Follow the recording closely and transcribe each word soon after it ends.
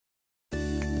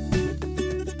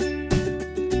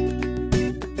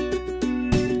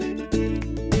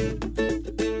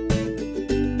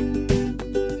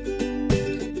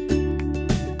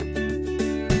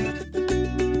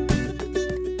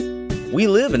We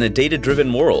live in a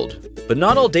data-driven world, but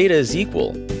not all data is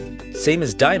equal. Same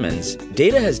as diamonds,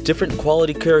 data has different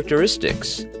quality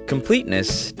characteristics: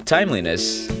 completeness,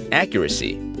 timeliness,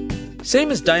 accuracy.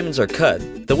 Same as diamonds are cut,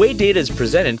 the way data is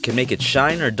presented can make it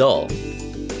shine or dull.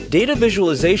 Data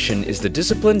visualization is the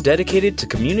discipline dedicated to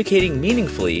communicating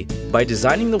meaningfully by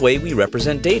designing the way we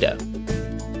represent data.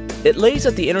 It lays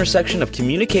at the intersection of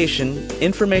communication,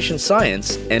 information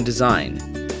science, and design.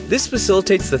 This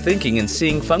facilitates the thinking and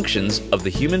seeing functions of the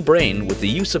human brain with the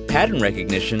use of pattern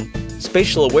recognition,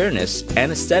 spatial awareness, and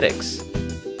aesthetics.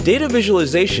 Data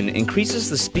visualization increases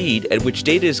the speed at which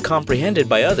data is comprehended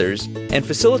by others and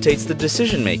facilitates the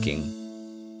decision-making.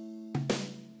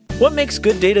 What makes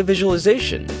good data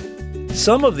visualization?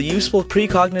 Some of the useful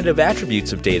precognitive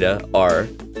attributes of data are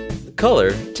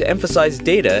color, to emphasize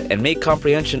data and make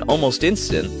comprehension almost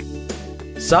instant;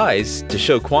 size, to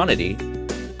show quantity;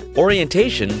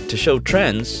 orientation, to show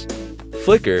trends;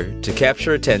 flicker, to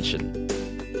capture attention.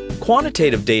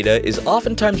 Quantitative data is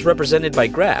oftentimes represented by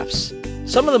graphs.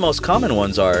 Some of the most common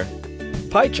ones are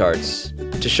pie charts,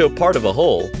 to show part of a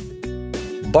whole;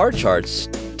 bar charts,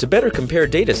 to better compare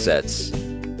data sets;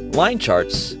 line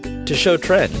charts, to show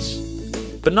trends.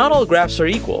 But not all graphs are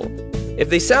equal. If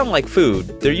they sound like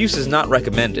food, their use is not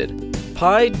recommended.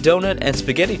 Pie, donut, and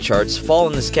spaghetti charts fall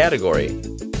in this category.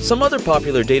 Some other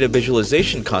popular data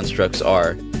visualization constructs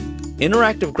are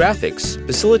interactive graphics,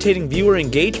 facilitating viewer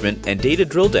engagement and data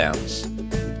drill downs;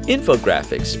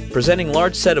 infographics, presenting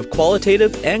large set of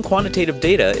qualitative and quantitative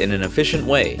data in an efficient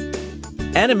way;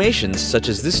 animations, such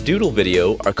as this doodle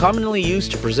video, are commonly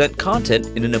used to present content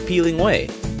in an appealing way.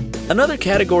 Another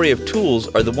category of tools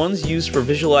are the ones used for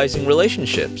visualizing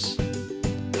relationships.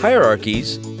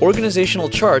 Hierarchies, organizational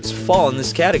charts fall in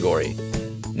this category.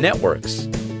 Networks,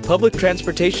 public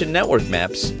transportation network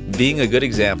maps being a good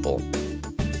example.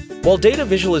 While data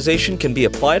visualization can be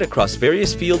applied across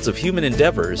various fields of human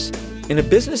endeavors, in a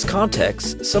business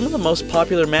context, some of the most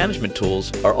popular management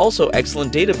tools are also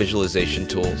excellent data visualization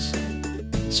tools.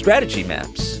 Strategy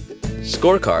maps,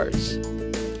 scorecards,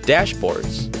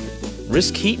 dashboards,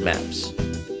 risk heat maps.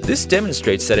 This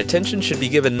demonstrates that attention should be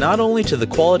given not only to the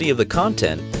quality of the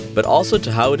content, but also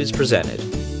to how it is presented.